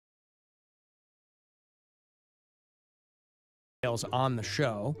on the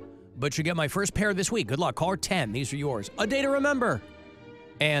show, but you get my first pair this week. Good luck. Caller 10. These are yours. A Day to Remember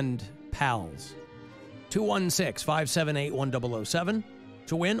and Pals. 216-578-1007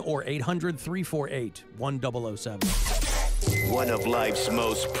 to win, or 800-348-1007. One of life's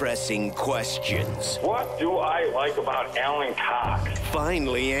most pressing questions. What do I like about Alan Cox?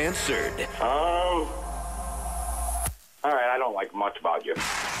 Finally answered. All right, I don't like much about you.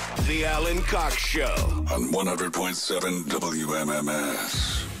 The Alan Cox Show. On 100.7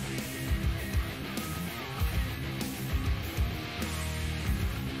 WMMS.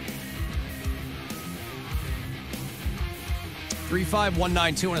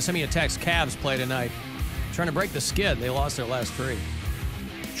 35192. Want to send me a text. Cavs play tonight. Trying to break the skid. They lost their last three.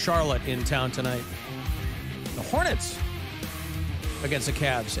 Charlotte in town tonight. The Hornets against the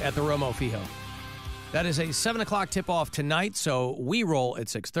Cavs at the Romo Fijo. That is a 7 o'clock tip-off tonight, so we roll at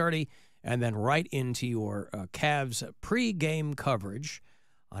 6:30, and then right into your Cavs pre-game coverage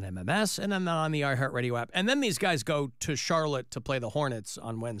on MMS, and then on the iHeartRadio app. And then these guys go to Charlotte to play the Hornets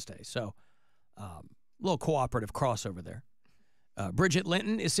on Wednesday. So a little cooperative crossover there. Bridget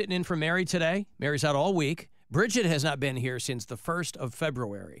Linton is sitting in for Mary today. Mary's out all week. Bridget has not been here since the 1st of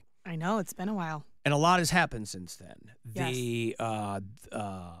February. I know, it's been a while. And a lot has happened since then. Yes.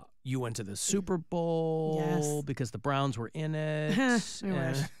 You went to the Super Bowl because the Browns were in it. I wish.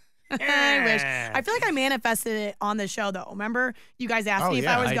 I wish. I feel like I manifested it on the show, though. Remember, you guys asked me if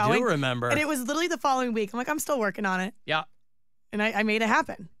I was going? I do remember. And it was literally the following week. I'm like, I'm still working on it. Yeah. And I made it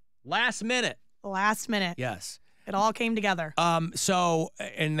happen. Last minute. Last minute. Yes. It all came together. So,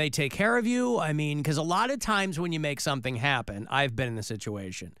 and they take care of you? I mean, because a lot of times when you make something happen, I've been in the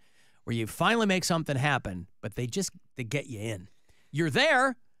situation where you finally make something happen, but they get you in. You're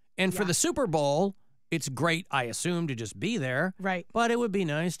there, and for the Super Bowl, it's great, I assume, to just be there. Right. But it would be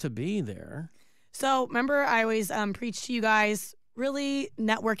nice to be there. So, remember, I always preach to you guys, really,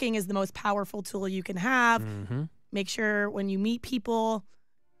 networking is the most powerful tool you can have. Mm-hmm. Make sure when you meet people,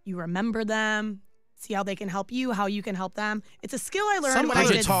 you remember them. See how they can help you, how you can help them. It's a skill I learned when I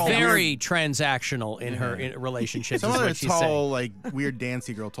did very transactional in her relationships. Some other tall, like, weird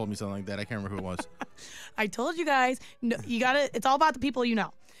dancey girl told me something like that. I can't remember who it was. I told you guys, you gotta. It's all about the people you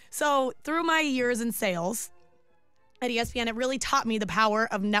know. So through my years in sales at ESPN, it really taught me the power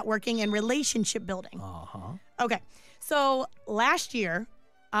of networking and relationship building. Okay, so last year,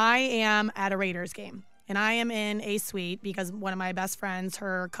 I am at a Raiders game. And I am in a suite because one of my best friends,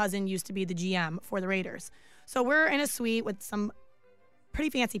 her cousin used to be the GM for the Raiders. So we're in a suite with some pretty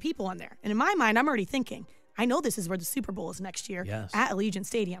fancy people in there. And in my mind, I'm already thinking, I know this is where the Super Bowl is next year at Allegiant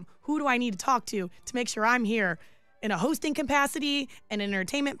Stadium. Who do I need to talk to make sure I'm here in a hosting capacity and an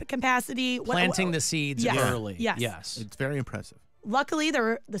entertainment capacity? Planting the seeds early. Yes. It's very impressive. Luckily,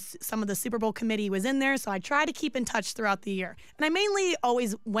 some of the Super Bowl committee was in there, so I tried to keep in touch throughout the year. And I mainly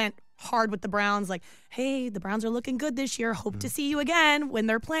always went hard with the Browns, like, hey, the Browns are looking good this year. Hope to see you again when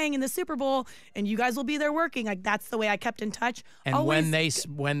they're playing in the Super Bowl, and you guys will be there working. Like, that's the way I kept in touch. And always,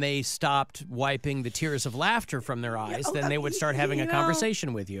 when they stopped wiping the tears of laughter from their eyes, then they would start having a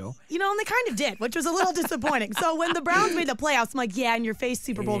conversation with you. You know, and they kind of did, which was a little disappointing. So when the Browns made the playoffs, I'm like, yeah, in your face,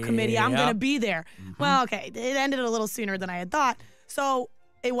 Super Bowl committee, I'm going to be there. Well, okay, it ended a little sooner than I had thought. So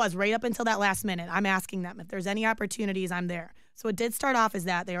it was right up until that last minute. I'm asking them if there's any opportunities, I'm there. So it did start off as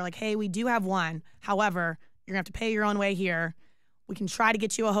that. They were like, hey, we do have one. However, you're going to have to pay your own way here. We can try to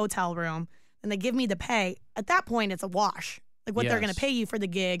get you a hotel room. And they give me the pay. At that point, it's a wash. Like what they're going to pay you for the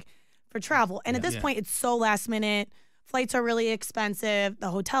gig, for travel. And at this point, it's so last minute. Flights are really expensive.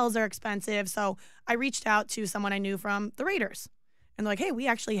 The hotels are expensive. So I reached out to someone I knew from the Raiders. And they're like, hey, we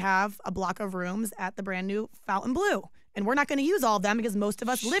actually have a block of rooms at the brand new Fontainebleau. And we're not going to use all of them because most of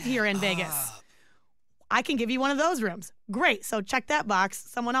us live here in Vegas. I can give you one of those rooms. Great. So check that box.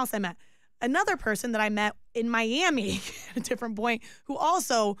 Someone else I met. Another person that I met in Miami at a different point who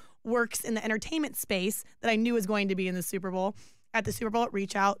also works in the entertainment space that I knew was going to be in the Super Bowl. At the Super Bowl,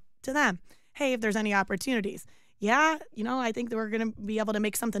 reach out to them. Hey, if there's any opportunities. Yeah, you know, I think that we're going to be able to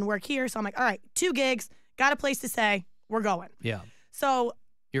make something work here. So I'm like, all right, 2 gigs, got a place to stay. We're going. Yeah. So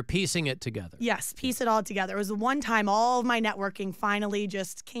you're piecing it together. Yes, piece it all together. It was the one time all of my networking finally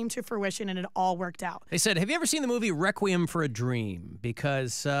just came to fruition and it all worked out. They said, have you ever seen the movie Requiem for a Dream?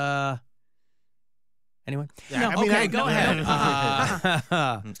 Because, anyone? Yeah, no, okay, go ahead.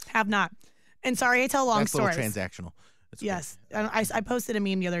 Have not. And sorry, I tell long stories. That's a little transactional. Yes. I posted a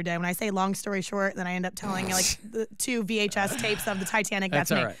meme the other day. When I say long story short, then I end up telling you like the 2 VHS tapes of the Titanic. That's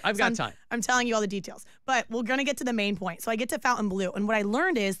all me. right. I've got time. I'm telling you all the details. But we're going to get to the main point. So I get to Fontainebleau. And what I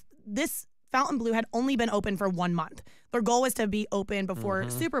learned is this Fontainebleau had only been open for 1 month. Their goal was to be open before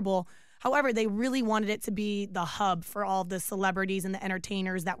Super Bowl. However, they really wanted it to be the hub for all the celebrities and the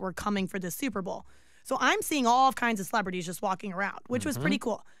entertainers that were coming for the Super Bowl. So I'm seeing all kinds of celebrities just walking around, which was pretty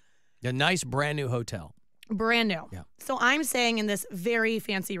cool. A nice brand new hotel. Brand new. Yeah. So I'm staying in this very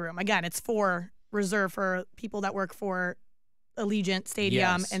fancy room. Again, it's reserved for people that work for Allegiant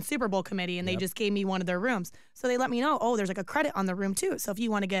Stadium and Super Bowl committee, and they just gave me one of their rooms. So they let me know, oh, there's like a credit on the room too. So if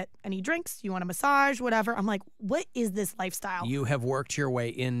you want to get any drinks, you want a massage, whatever. I'm like, what is this lifestyle? You have worked your way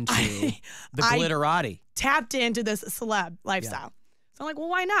into the glitterati. Tapped into this celeb lifestyle. So I'm like, well,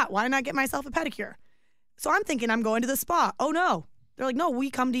 why not? Why not get myself a pedicure? So I'm thinking I'm going to the spa. Oh no. They're like, no, we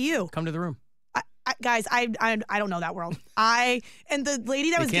come to you. Come to the room. Guys, I don't know that world. And the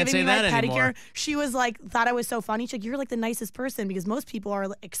lady that was giving me my pedicure, anymore. she was like, thought I was so funny. She's like, you're like the nicest person because most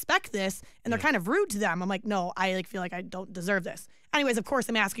people expect this and they're kind of rude to them. I'm like, no, I like feel like I don't deserve this. Anyways, of course,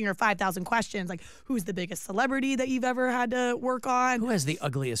 I'm asking her 5,000 questions, like who's the biggest celebrity that you've ever had to work on? Who has the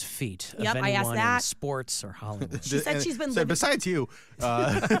ugliest feet of Yep, I asked anyone that. in sports or Hollywood? She said she's been living. Besides you,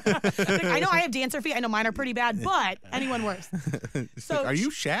 I know I have dancer feet. I know mine are pretty bad, but anyone worse. So are you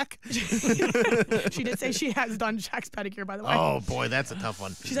Shaq? She did say she has done Shaq's pedicure, by the way. Oh boy, that's a tough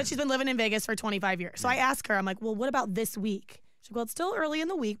one. She said she's been living in Vegas for 25 years. So I asked her, I'm like, well, what about this week? She's like, well, it's still early in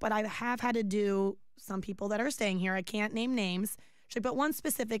the week, but I have had to do some people that are staying here. I can't name names. She's like, but one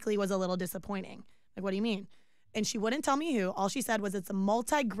specifically was a little disappointing. Like, what do you mean? And she wouldn't tell me who. All she said was it's a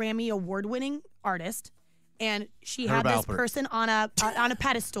multi-Grammy award-winning artist. And she had this person on a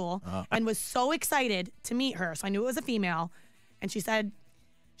pedestal and was so excited to meet her. So I knew it was a female. And she said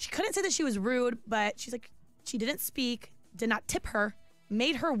she couldn't say that she was rude, but she's like, she didn't speak, did not tip her,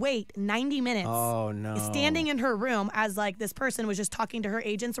 made her wait 90 minutes. Oh, no. Standing in her room as like this person was just talking to her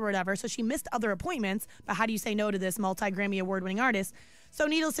agents or whatever. So she missed other appointments. But how do you say no to this multi-Grammy award-winning artist? So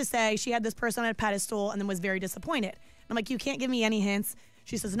needless to say, she had this person on a pedestal and then was very disappointed. And I'm like, you can't give me any hints.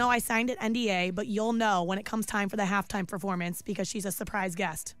 She says, no, I signed an NDA, but you'll know when it comes time for the halftime performance because she's a surprise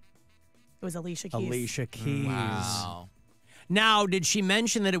guest. It was Alicia Keys. Alicia Keys. Wow. Now, did she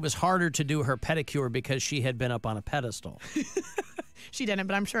mention that it was harder to do her pedicure because she had been up on a pedestal? She didn't,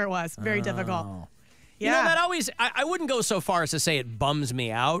 but I'm sure it was very difficult. Yeah. You know, that always, I wouldn't go so far as to say it bums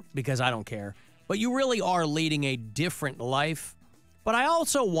me out because I don't care. But you really are leading a different life. But I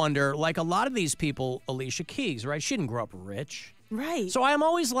also wonder, like a lot of these people, Alicia Keys, right? She didn't grow up rich. Right. So I'm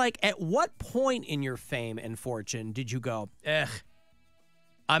always like, at what point in your fame and fortune did you go,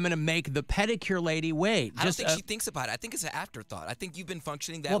 I'm going to make the pedicure lady wait? I don't think she thinks about it. I think it's an afterthought. I think you've been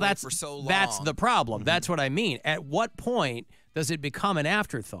functioning that way for so long. That's the problem. That's what I mean. At what point does it become an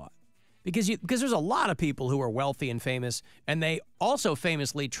afterthought? Because there's a lot of people who are wealthy and famous, and they also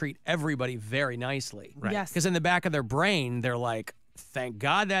famously treat everybody very nicely. Right. Yes. Because in the back of their brain, they're like, thank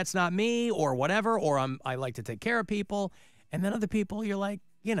God that's not me, or whatever, or I like to take care of people. And then other people, you're like,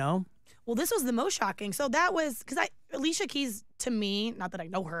 you know. Well, this was the most shocking. So that was, because Alicia Keys, to me, not that I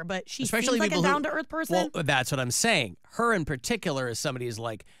know her, but she seems like a down-to-earth person. Well, that's what I'm saying. Her in particular is somebody who's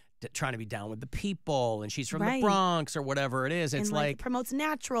like trying to be down with the people, and she's from the Bronx or whatever it is. It's and like promotes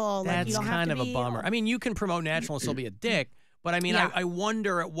natural. That's you don't kind have to of a bummer. I mean, you can promote natural and still be a dick, but I mean, I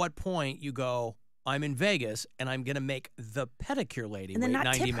wonder at what point you go, I'm in Vegas, and I'm going to make the pedicure lady and then wait not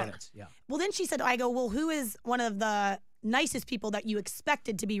 90 tip her. minutes. Yeah. Well, then she said, I go, well, who is one of the nicest people that you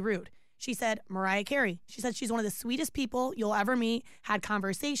expected to be rude? She said, Mariah Carey. She said she's one of the sweetest people you'll ever meet, had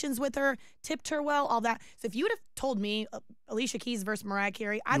conversations with her, tipped her well, all that. So if you would have told me Alicia Keys versus Mariah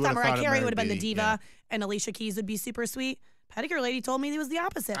Carey, I thought Mariah Carey would have been the diva and Alicia Keys would be super sweet. Pedicure lady told me it was the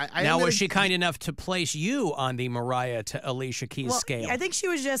opposite. Now, was she kind enough to place you on the Mariah to Alicia Keys scale? I think she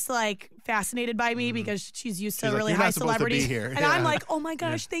was just like fascinated by me because she's used to really like, high celebrity. Here. And I'm like, oh my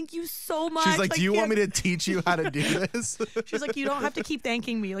gosh, thank you so much. She's like, do you want me to teach you how to do this? She's like, you don't have to keep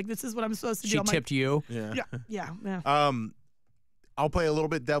thanking me. Like, this is what I'm supposed to do. She tipped you? Yeah. I'll play a little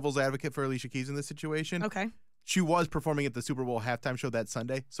bit devil's advocate for Alicia Keys in this situation. Okay. She was performing at the Super Bowl halftime show that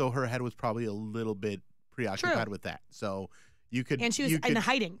Sunday, so her head was probably a little bit preoccupied with that. So you could, and she was in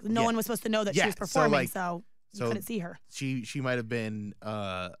hiding. No one was supposed to know that she was performing, so you couldn't see her. She might have been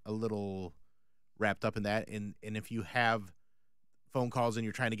a little wrapped up in that. And if you have phone calls and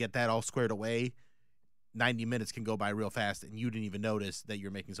you're trying to get that all squared away, 90 minutes can go by real fast, and you didn't even notice that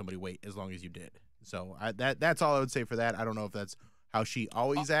you're making somebody wait as long as you did. So that's all I would say for that. I don't know if that's how she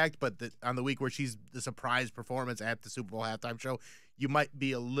always acts, but on the week where she's the surprise performance at the Super Bowl halftime show, you might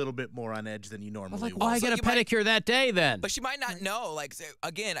be a little bit more on edge than you normally would. I get a pedicure that day then. But she might not know. Like,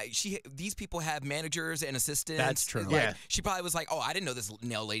 again, these people have managers and assistants. That's true. Like, she probably was like, oh, I didn't know this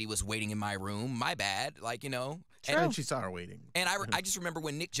nail lady was waiting in my room. My bad. Like, And she saw her waiting. And I just remember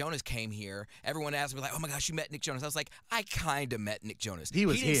when Nick Jonas came here, everyone asked me, like, oh, my gosh, you met Nick Jonas. I was like, I kind of met Nick Jonas. He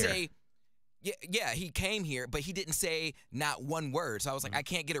was didn't here. Say, yeah, he came here, but he didn't say not one word. So I was like, I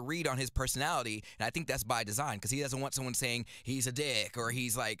can't get a read on his personality, and I think that's by design because he doesn't want someone saying he's a dick or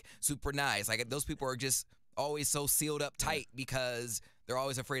he's, like, super nice. Like, those people are just always so sealed up tight because they're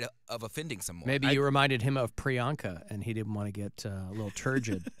always afraid of offending someone. Maybe you reminded him of Priyanka, and he didn't want to get a little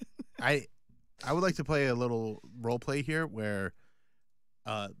turgid. I would like to play a little role play here where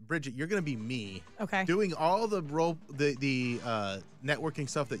Bridget, you're going to be me. Okay. Doing all the networking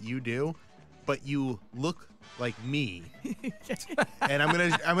stuff that you do, but you look like me. And I'm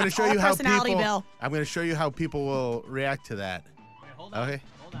gonna show All you how personality, people. Bill. I'm gonna show you how people will react to that. Hold on. Okay.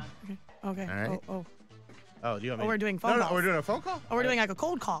 Hold on. Okay. All right. Oh, Oh, do you want me? we're doing phone No, calls. we're doing a phone call. Oh, we're doing like a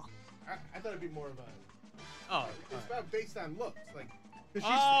cold call. I thought it'd be more of a. Oh. It's about based on looks, like. 'cause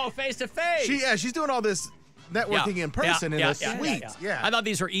Oh, face to face. she's doing all this networking in person in a suite. Yeah. I thought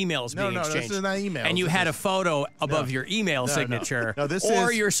these were emails being No, exchanged. this is not emails. And you This had a is- photo above your email signature, No, this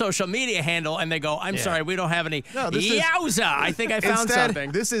or is- your social media handle, and they go, "I'm sorry, we don't have any." No, this is- Yowza! I think I found Instead,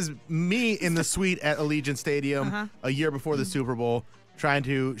 something. This is me in the suite at Allegiant Stadium a year before the Super Bowl, trying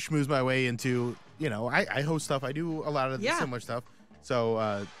to schmooze my way into. I host stuff. I do a lot of the similar stuff.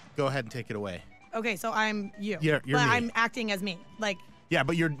 So go ahead and take it away. Okay, so I'm you. You're but me. I'm acting as me. Like, Yeah,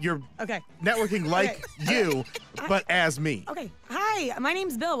 but you're okay. networking like you, but as me. Okay. Hi, my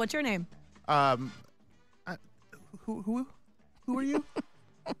name's Bill. What's your name? Who are you?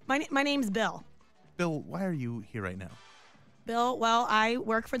 My name's Bill. Bill, why are you here right now? Bill, well, I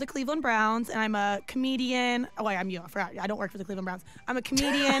work for the Cleveland Browns, and I'm a comedian. Oh, wait, I'm you. I forgot. I don't work for the Cleveland Browns. I'm a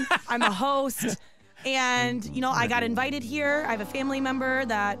comedian. I'm a host. And, I got invited here. I have a family member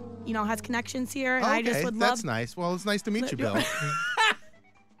that, has connections here. And I just would love. That's nice. Well, it's nice to meet you, Bill.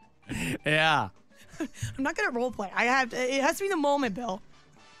 Yeah. I'm not good at role play. It has to be the moment, Bill.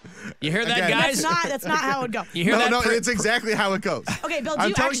 You hear that, Again, guys? That's not how it would go. You hear that? No, it's exactly how it goes. Okay, Bill, do I'm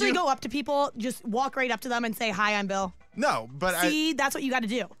you telling actually go up to people, just walk right up to them and say, "Hi, I'm Bill"? No, but See, that's what you got to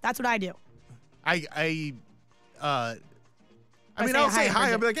do. That's what I do. I mean, say I'll hi, say hi.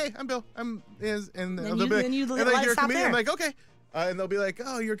 Bridget. I'll be like, "Hey, I'm Bill." And Then they'll you- be like, then you and let like, it "You're a stop comedian." I'm there. like, "Okay," and they'll be like,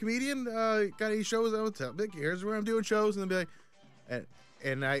 "Oh, you're a comedian? Got any shows?" I'll tell them, "Here's where I'm doing shows," and they'll be like,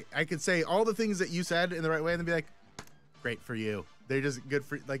 and I could say all the things that you said in the right way, and they'll be like, "Great for you." They're just good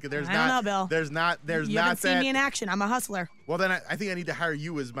for like. There's I not. don't know, Bill. There's not. There's You not haven't seen that. me in action. I'm a hustler. Well, then I think I need to hire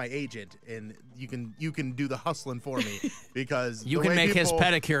you as my agent, and you can do the hustling for me because You the can way make his people-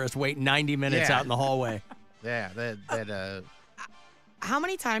 pedicurist wait 90 minutes Yeah. out in the hallway. Yeah, that How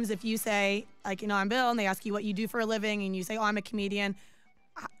many times if you say, like, I'm Bill, and they ask you what you do for a living, and you say, "Oh, I'm a comedian,"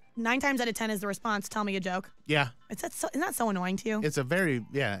 9 times out of 10 is the response, "Tell me a joke." yeah. Isn't that so annoying to you? It's a very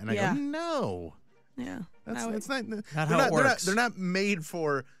and I Yeah. go no. Yeah. That's not. how it works. They're not made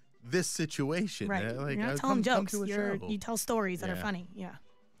for this situation. Right. Like, You're not come telling jokes. to a show. You tell stories that are Yeah. funny. Yeah.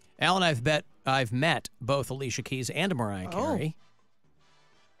 Alan, I've met both Alicia Keys and Mariah Oh. Carey.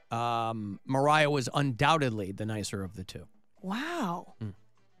 Mariah was undoubtedly the nicer of the two. Wow.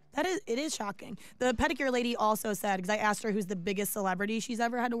 It is shocking. The pedicure lady also said, because I asked her who's the biggest celebrity she's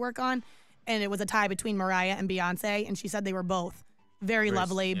ever had to work on, and it was a tie between Mariah and Beyonce, and she said they were both very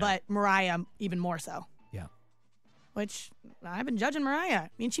lovely, but Mariah even more so. Yeah. Which I've been judging Mariah. I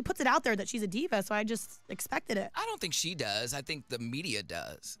mean, she puts it out there that she's a diva, so I just expected it. I don't think she does. I think the media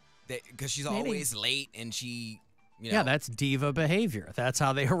does. Because she's Maybe. always late and she, Yeah, that's diva behavior. That's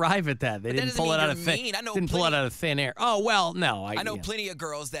how they arrive at that. They But that didn't doesn't pull mean it out you're of thin. mean. I know Didn't pull it plenty- out of thin air. Oh well, no. I know plenty of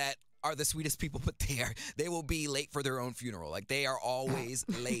girls that are the sweetest people, but they will be late for their own funeral. Like, they are always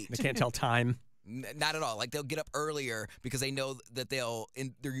late. They can't tell time. Not at all. Like, they'll get up earlier because they know that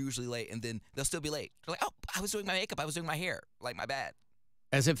they're usually late, and then they'll still be late. They're like, "Oh, I was doing my makeup. I was doing my hair. Like, my bad."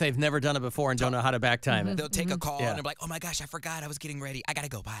 As if they've never done it before and don't know how to back time it. They'll take a call Yeah. and they're like, "Oh my gosh, I forgot. I was getting ready. I gotta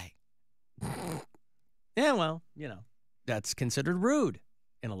go. Bye." Yeah, well, that's considered rude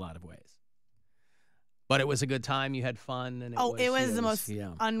in a lot of ways. But it was a good time. You had fun. And It was the most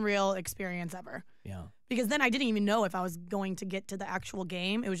unreal experience ever. Yeah. Because then I didn't even know if I was going to get to the actual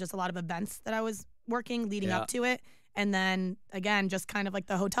game. It was just a lot of events that I was working leading up to it. And then, again, just kind of like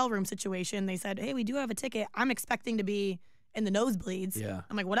the hotel room situation, they said, "Hey, we do have a ticket." I'm expecting to be in the nosebleeds. Yeah.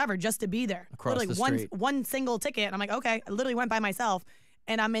 I'm like, whatever, just to be there. Across literally the street. one single ticket. And I'm like, okay. I literally went by myself,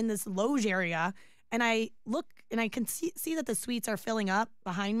 and I'm in this loge area, And I look and I can see that the suites are filling up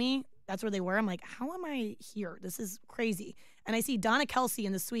behind me. That's where they were. I'm like, how am I here? This is crazy. And I see Donna Kelsey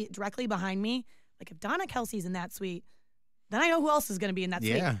in the suite directly behind me. Like, if Donna Kelsey's in that suite, then I know who else is going to be in that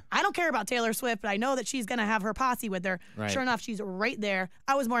suite. I don't care about Taylor Swift, but I know that she's going to have her posse with her. Right. Sure enough, she's right there.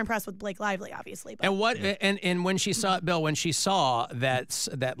 I was more impressed with Blake Lively, obviously. But. And what? And when she saw Bill, when she saw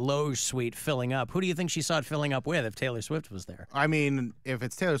that loge suite filling up, who do you think she saw it filling up with? If Taylor Swift was there, I mean, if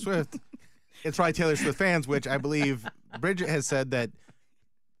it's Taylor Swift, it's probably Taylor Swift fans, which I believe Bridget has said that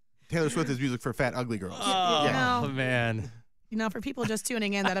Taylor Swift is music for fat, ugly girls. Oh man. You know, for people just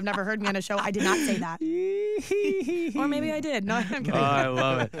tuning in that have never heard me on a show, I did not say that. Or maybe I did. No, I'm kidding. Oh, I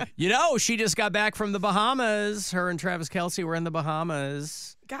love it. You know, she just got back from the Bahamas. Her and Travis Kelce were in the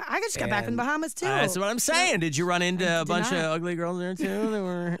Bahamas. God, I just got back from the Bahamas, too. That's what I'm saying. Did you run into a bunch not. of ugly girls there, too, that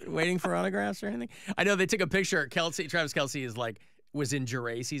were waiting for autographs or anything? I know they took a picture. Travis Kelce is like, was in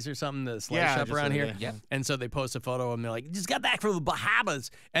Geraci's or something, the sled shop around here. Yeah. And so they post a photo and they're like, just got back from the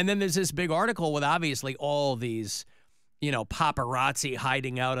Bahamas. And then there's this big article with obviously all these, you know, paparazzi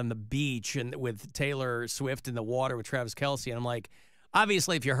hiding out on the beach and with Taylor Swift in the water with Travis Kelce. And I'm like,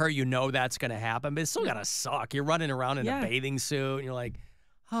 obviously, if you're her, you know that's going to happen, but it's still got to suck. You're running around in a bathing suit and you're like,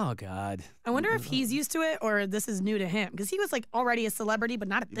 oh, God. I wonder if he's used to it or this is new to him because he was like already a celebrity, but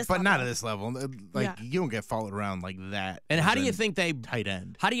not at this level. But not at this level. Like, you don't get followed around like that. And how do you think they tight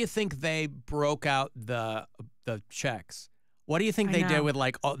end? How do you think they broke out the checks? What do you think they did with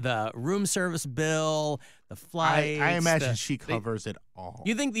like the room service bill, the flights? I imagine she covers it all.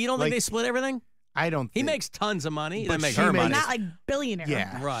 You don't think they split everything? I don't. He makes tons of money. He But doesn't make she her makes- money. Not like billionaire.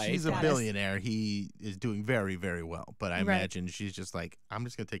 Yeah, Right. She's a Status. billionaire. He is doing very, very well. But I imagine she's just like, I'm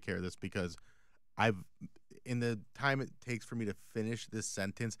just gonna take care of this because in the time it takes for me to finish this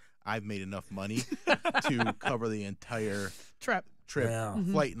sentence, I've made enough money to cover the entire Trip. Yeah.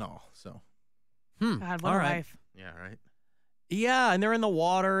 flight and all. So, God, what All a right. life. yeah, right. Yeah, and they're in the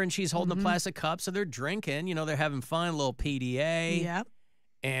water, and she's holding a plastic cup, so they're drinking. You know, they're having fun, a little PDA. Yep.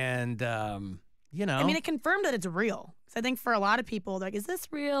 And, you know. I mean, it confirmed that it's real. Because I think for a lot of people, they're like, is this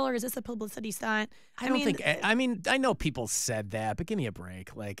real or is this a publicity stunt? I know people said that, but give me a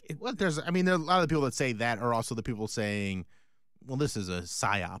break. Like, Well, there are a lot of people that say that are also the people saying, well, this is a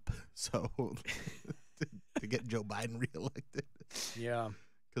psyop. So to get Joe Biden reelected. yeah.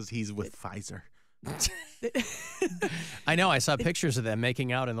 Because he's with Pfizer. I know. I saw pictures of them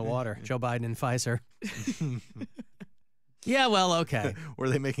making out in the water. Joe Biden and Pfizer. Yeah, well, okay. Were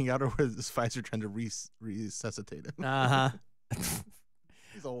they making out, or was Pfizer trying to resuscitate him?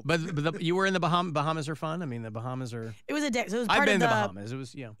 He's old. But you were in the Bahamas are fun. I mean, the Bahamas are. It was a day. So it was part I've been of to the Bahamas. It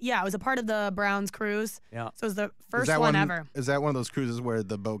was Yeah, it was a part of the Browns cruise. Yeah. So it was the first one ever. Is that one of those cruises where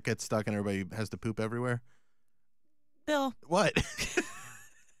the boat gets stuck and everybody has to poop everywhere? Bill, What?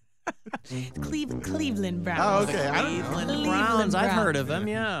 Cleveland Browns. Oh, okay. Cleveland Browns. I've heard of them.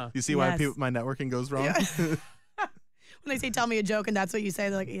 Yeah. You see why Yes. my networking goes wrong? When they say tell me a joke and that's what you say,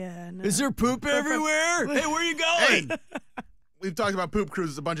 they're like, yeah, no. Is there poop everywhere? Hey, where are you going? Hey, we've talked about poop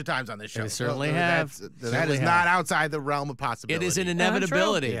cruises a bunch of times on this show. We certainly So have. that Certainly is have. not outside the realm of possibility. It is an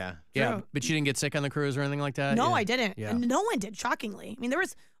inevitability. true. Yeah. Yeah. True. But you didn't get sick on the cruise or anything like that? No, Yeah. I didn't. Yeah. And no one did, shockingly. I mean, there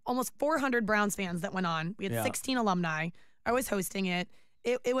was almost 400 Browns fans that went on. We had Yeah. 16 alumni. I was hosting it.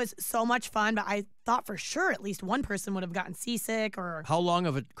 It was so much fun, but I thought for sure at least one person would have gotten seasick or How long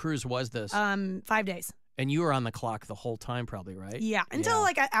of a cruise was this? 5 days. And you were on the clock the whole time, probably, right? Yeah, until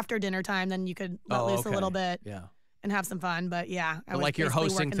like after dinner time, then you could let loose a little bit Yeah. and have some fun. But yeah, I But was like you're basically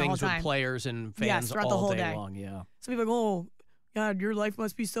hosting working the whole things with time. players and fans Yes, throughout the all whole day day. long. Yeah. So people go, oh, God, your life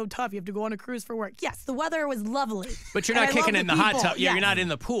must be so tough. You have to go on a cruise for work. Yes, the weather was lovely. But you're And not I kicking love it in the hot people. tub. Yeah, Yes. you're not in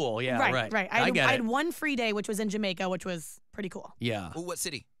the pool. Yeah, right. Right. I get I had it. one free day, which was in Jamaica, which was pretty cool. Yeah. Ooh, what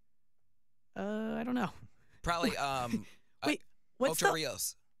city? I don't know. Probably Wait, what's Ocho the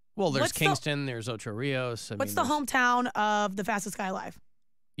Rios. Well, there's What's the- Kingston, there's Ocho Rios. what's the hometown of the fastest guy alive?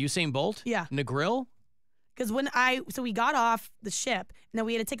 Usain Bolt? Yeah. Negril? Because we got off the ship and then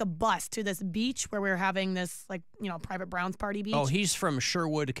we had to take a bus to this beach where we were having this private Browns party beach. Oh, he's from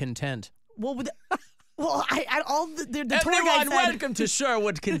Sherwood Content. well, the tour guide Everyone, said, welcome to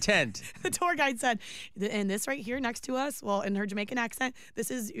Sherwood Content. the tour guide said, and this right here next to us, well, in her Jamaican accent,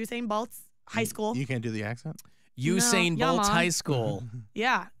 this is Usain Bolt's high school. You can't do the accent? Usain yeah, Bolt's Mom. high school.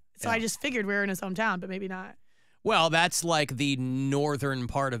 Yeah. So Yeah. I just figured we were in his hometown, but maybe not. Well, that's like the northern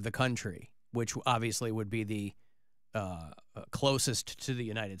part of the country, which obviously would be the closest to the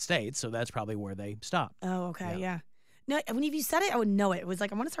United States. So that's probably where they stopped. Oh, okay, Yeah. yeah. No, when you said it, I would know it. It was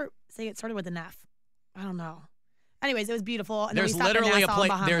like I want to say it started with an F. I don't know. Anyways, it was beautiful. And There's then we stopped in literally Nassau and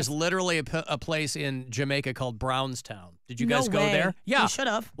Bahamas. there's literally a place in Jamaica called Brownstown. Did you guys No go way. there? Yeah. We should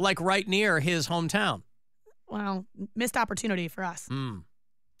have. Like right near his hometown. Well, missed opportunity for us.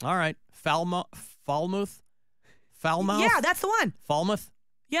 All right. Falmouth? Falmouth? Yeah, that's the one. Falmouth?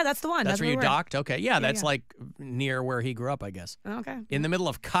 Yeah, that's the one. That's where you we were. docked? Okay. Yeah, that's yeah. like near where he grew up, I guess. Okay. In the middle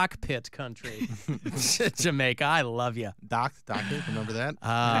of cockpit country. Jamaica. I love you. Docking, remember that?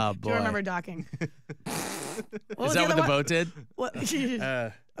 Ah, boy. Do you remember docking? Is that what the boat did? What?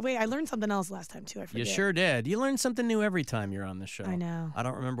 Wait, I learned something else last time, too. I forget. You sure did. You learn something new every time you're on the show. I know. I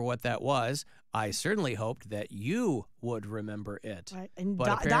don't remember what that was. I certainly hoped that you would remember it. Right. And But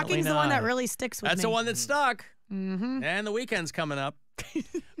apparently docking's the one that not. really sticks with me. That's the one that stuck. Mm-hmm. And the weekend's coming up. All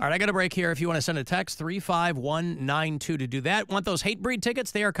right, I got a break here. If you want to send a text, 35192 to do that. Want those Hate Breed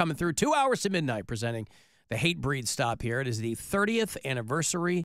tickets? They are coming through 2 hours to midnight, presenting the Hate Breed stop here. It is the 30th anniversary